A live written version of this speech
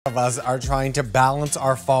Of us are trying to balance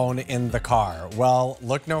our phone in the car. Well,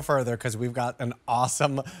 look no further because we've got an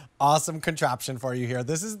awesome contraption for you here.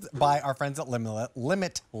 This is by our friends at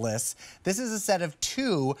Limitless. This is a set of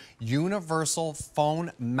 2 universal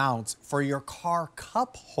phone mounts for your car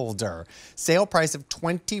cup holder. Sale price of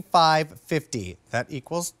 $25.50. That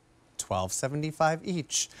equals $12.75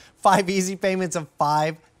 each. 5 easy payments of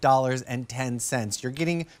 $5.10. You're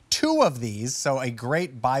getting 2 of these, so a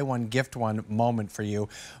great buy one, gift one moment for you.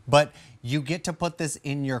 But you get to put this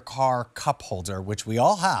in your car cup holder, which we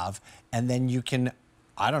all have, and then you can,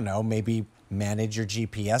 I don't know, maybe manage your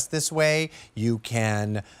GPS this way. You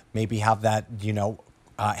can maybe have that,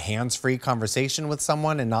 hands-free conversation with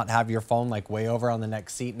someone and not have your phone like way over on the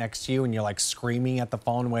next seat next to you and you're like screaming at the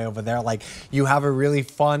phone way over there. Like, you have a really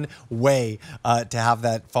fun way to have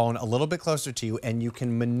that phone a little bit closer to you, and you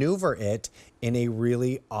can maneuver it in a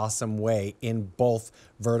really awesome way in both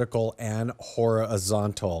vertical and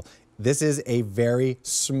horizontal. This is a very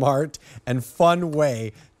smart and fun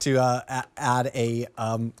way to add a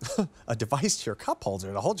device to your cup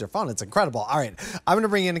holder to hold your phone. It's incredible. All right, I'm going to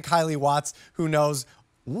bring in Kylie Watts, who knows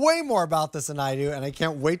way more about this than I do, and I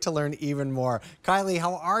can't wait to learn even more. Kylie,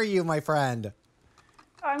 how are you, my friend?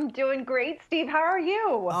 I'm doing great, Steve. How are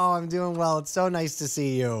you? Oh, I'm doing well. It's so nice to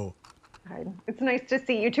see you. It's nice to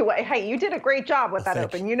see you too. Hey, you did a great job with that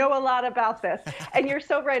open. You know a lot about this. And you're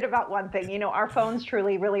so right about one thing. Our phones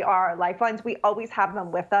truly, really are lifelines. We always have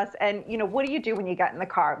them with us. And, what do you do when you get in the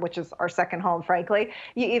car, which is our second home, frankly?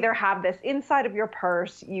 You either have this inside of your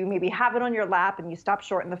purse, you maybe have it on your lap and you stop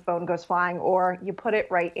short and the phone goes flying, or you put it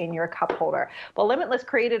right in your cup holder. Well, Limitless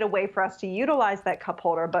created a way for us to utilize that cup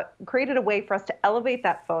holder, but created a way for us to elevate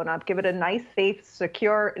that phone up, give it a nice, safe,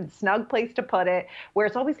 secure, and snug place to put it, where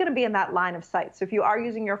it's always going to be in that line of sight. So if you are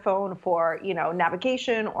using your phone for,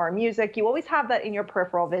 navigation or music, you always have that in your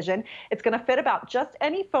peripheral vision. It's going to fit about just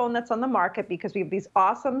any phone that's on the market because we have these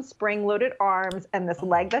awesome spring-loaded arms and this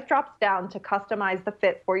leg that drops down to customize the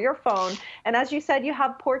fit for your phone. And as you said, you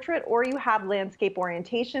have portrait or you have landscape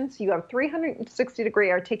orientation. So you have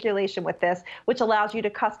 360-degree articulation with this, which allows you to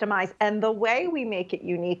customize. And the way we make it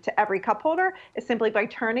unique to every cup holder is simply by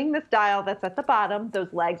turning this dial that's at the bottom.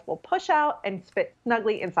 Those legs will push out and fit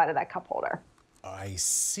snugly inside of that cup holder. I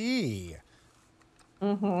see.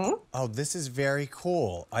 Oh, this is very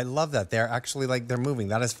cool. I love that. They're actually they're moving.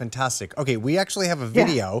 That is fantastic. Okay, we actually have a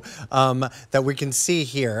video that we can see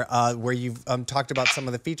here where you've talked about some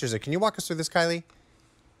of the features. Can you walk us through this, Kylie?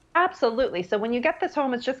 Absolutely. So when you get this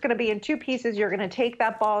home, it's just going to be in 2 pieces. You're going to take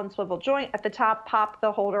that ball and swivel joint at the top, pop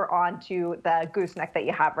the holder onto the gooseneck that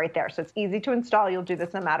you have right there. So it's easy to install. You'll do this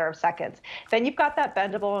in a matter of seconds. Then you've got that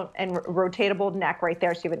bendable and rotatable neck right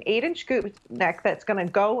there. So you have an 8-inch gooseneck that's going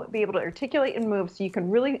to be able to articulate and move, so you can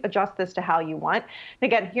really adjust this to how you want.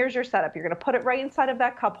 And again, here's your setup. You're going to put it right inside of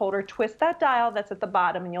that cup holder, twist that dial that's at the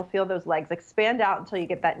bottom, and you'll feel those legs expand out until you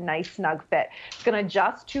get that nice snug fit. It's going to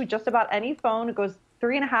adjust to just about any phone. It goes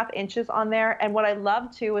 3.5 inches on there. And what I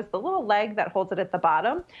love too is the little leg that holds it at the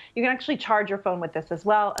bottom. You can actually charge your phone with this as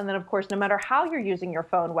well. And then of course, no matter how you're using your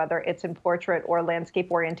phone, whether it's in portrait or landscape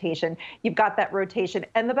orientation, you've got that rotation.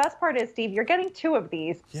 And the best part is, Steve, you're getting 2 of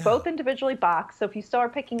these, both individually boxed. So if you still are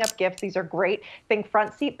picking up gifts, these are great. Think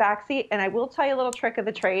front seat, back seat. And I will tell you a little trick of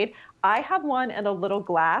the trade. I have one in a little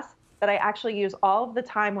glass that I actually use all of the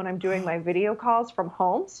time when I'm doing my video calls from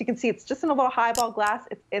home. So you can see it's just in a little highball glass.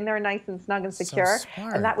 It's in there nice and snug and secure. So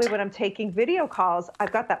smart. And that way when I'm taking video calls,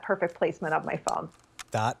 I've got that perfect placement of my phone.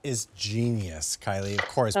 That is genius, Kylie, of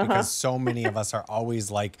course, because so many of us are always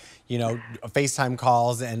FaceTime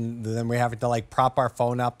calls, and then we're having to prop our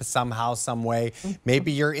phone up somehow, some way.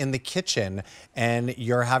 Maybe you're in the kitchen and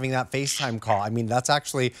you're having that FaceTime call. I mean, that's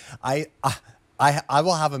actually, I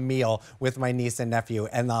will have a meal with my niece and nephew,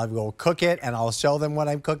 and I'll go cook it, and I'll show them what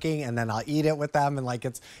I'm cooking, and then I'll eat it with them, and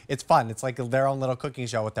it's fun. It's like their own little cooking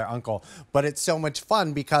show with their uncle. But it's so much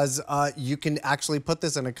fun because you can actually put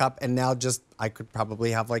this in a cup, and now I could probably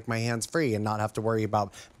have my hands free and not have to worry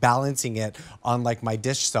about balancing it on my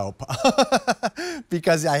dish soap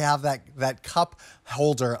because I have that cup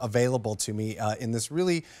holder available to me in this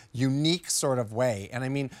really unique sort of way. And I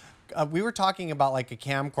mean, we were talking about a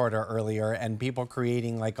camcorder earlier and people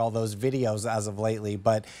creating all those videos as of lately,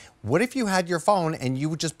 but what if you had your phone and you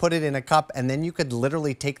would just put it in a cup, and then you could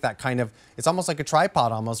literally take that it's almost like a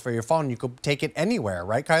tripod almost for your phone. You could take it anywhere,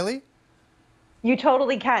 right, Kylie? You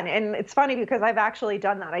totally can. And it's funny because I've actually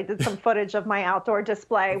done that. I did some footage of my outdoor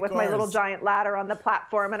display Of with my little course. giant ladder on the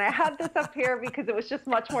platform. And I had this up here because it was just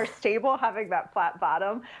much more stable having that flat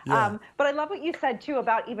bottom. Yeah. But I love what you said too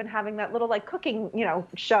about even having that little like cooking,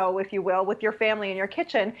 show, if you will, with your family in your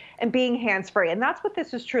kitchen and being hands free. And that's what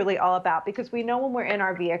this is truly all about because we know when we're in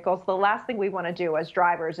our vehicles, the last thing we want to do as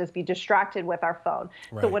drivers is be distracted with our phone.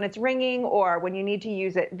 So Right. when it's ringing or when you need to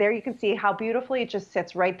use it, there you can see how beautifully it just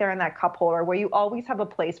sits right there in that cup holder where you always have a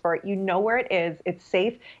place for it. You know where it is. It's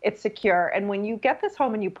safe. It's secure. And when you get this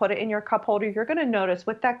home and you put it in your cup holder, you're going to notice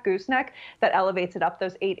with that gooseneck that elevates it up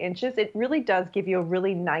those 8 inches, it really does give you a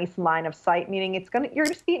really nice line of sight, meaning you're going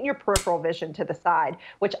to see it in your peripheral vision to the side,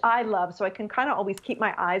 which I love. So I can kind of always keep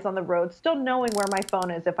my eyes on the road, still knowing where my phone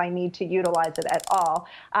is if I need to utilize it at all.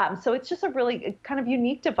 So it's just a really kind of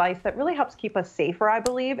unique device that really helps keep us safer, I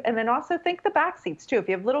believe. And then also think the back seats too. If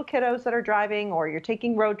you have little kiddos that are driving or you're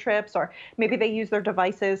taking road trips or maybe they use their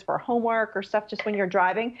devices for homework or stuff just when you're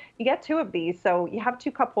driving, you get two of these. So you have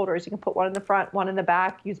two cup holders. You can put one in the front, one in the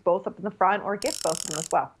back, use both up in the front or gift both of them as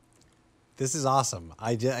well. This is awesome.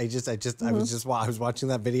 I was watching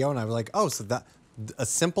that video and I was like, oh, so that a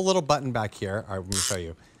simple little button back here. All right, let me show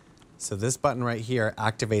you. So this button right here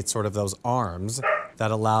activates sort of those arms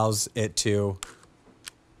that allows it to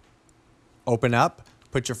open up,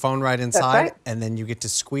 put your phone right inside, right. and then you get to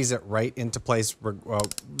squeeze it right into place,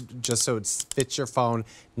 just so it fits your phone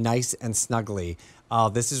nice and snugly.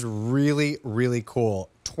 This is really, really cool.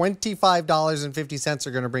 $25.50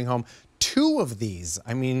 are going to bring home two of these.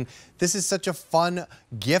 I mean, this is such a fun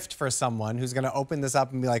gift for someone who's going to open this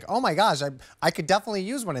up and be like, oh my gosh, I could definitely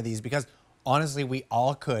use one of these because honestly, we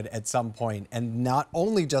all could at some point, and not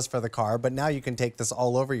only just for the car, but now you can take this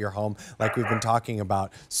all over your home like we've been talking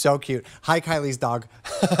about. So cute. Hi, Kylie's dog.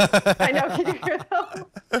 I know. Can you hear them?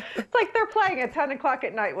 It's like they're playing at 10 o'clock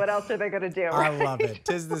at night. What else are they going to do? I Right? love it.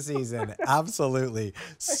 'Tis the season. Absolutely.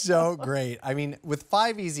 So great. I mean, with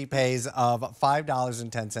 5 easy pays of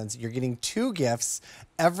 $5.10, you're getting two gifts.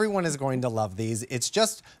 Everyone is going to love these. It's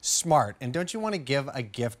just smart. And don't you want to give a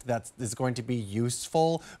gift that is going to be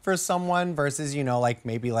useful for someone versus, like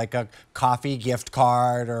maybe like a coffee gift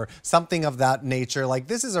card or something of that nature? Like,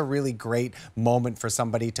 this is a really great moment for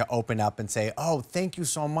somebody to open up and say, oh, thank you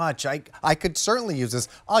so much. I could certainly use this.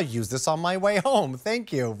 I'll use this on my way home.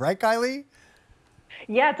 Thank you. Right, Kylie?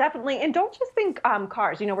 Yeah, definitely. And don't just think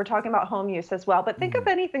cars. We're talking about home use as well, but think of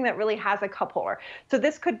anything that really has a cup holder. So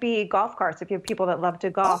this could be golf carts. If you have people that love to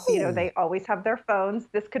golf, Oh, they always have their phones.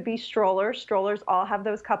 This could be strollers. Strollers all have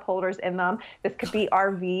those cup holders in them. This could be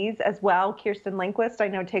RVs as well. Kirsten Linquist, I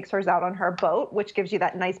know, takes hers out on her boat, which gives you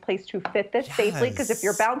that nice place to fit this safely. Because if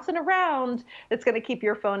you're yes. bouncing around, it's going to keep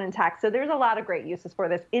your phone intact. So there's a lot of great uses for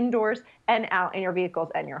this indoors and out in your vehicles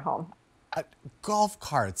and your home. Golf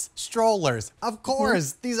carts, strollers, of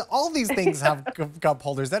course. All these things have cup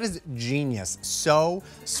holders. That is genius. So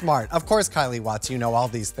smart. Of course, Kylie Watts, you know all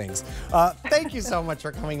these things. Thank you so much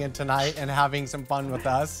for coming in tonight and having some fun with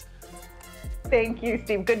us. Thank you,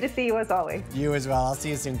 Steve. Good to see you as always. You as well. I'll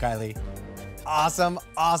see you soon, Kylie. Awesome,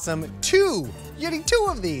 awesome. You're getting two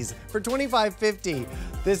of these for $25.50.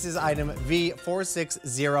 This is item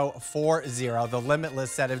V46040, the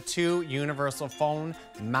Limitless set of two universal phone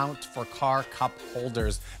mount for car cup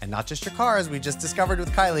holders. And not just your cars, we just discovered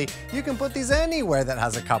with Kylie, you can put these anywhere that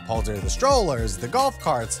has a cup holder. The strollers, the golf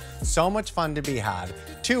carts, so much fun to be had.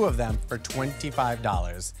 Two of them for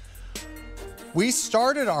 $25. We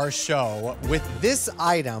started our show with this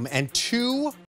item and two